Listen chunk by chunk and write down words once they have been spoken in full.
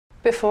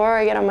Before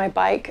I get on my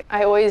bike,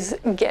 I always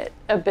get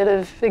a bit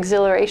of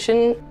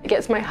exhilaration. It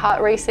gets my heart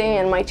racing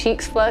and my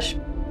cheeks flush.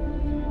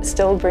 It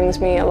still brings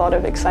me a lot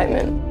of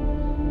excitement.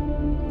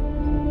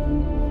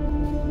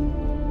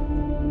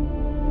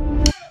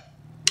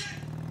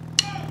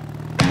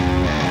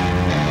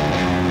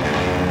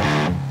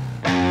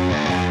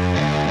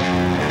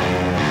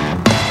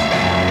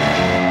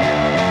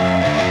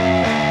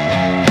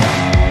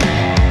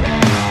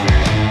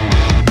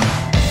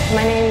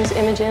 My name's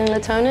Imogen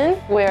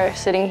Lehtonen. We're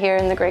sitting here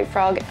in the Great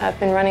Frog. I've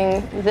been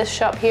running this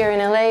shop here in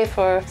LA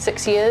for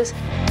 6 years.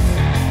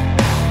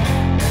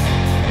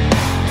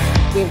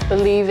 We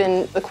believe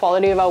in the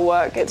quality of our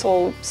work. It's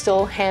all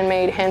still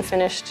handmade,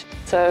 hand-finished.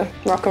 It's a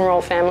rock and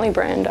roll family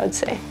brand, I'd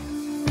say.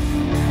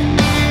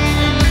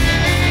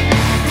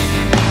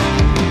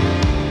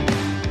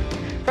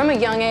 From a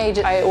young age,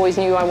 I always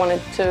knew I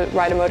wanted to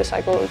ride a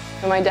motorcycle.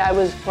 My dad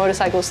was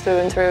motorcycles through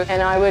and through,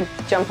 and I would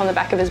jump on the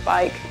back of his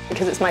bike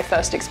because it's my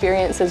first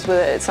experiences with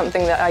it. It's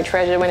something that I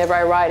treasure whenever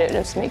I ride it. It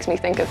just makes me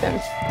think of him.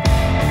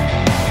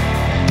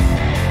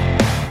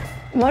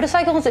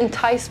 Motorcycles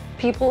entice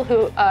people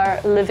who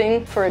are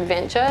living for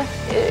adventure.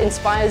 It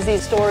inspires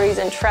these stories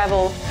and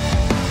travel.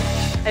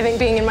 I think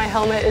being in my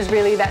helmet is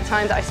really that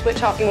time that I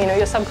switch off. You know,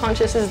 your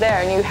subconscious is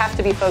there and you have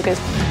to be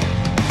focused.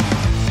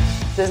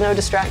 There's no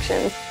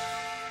distractions.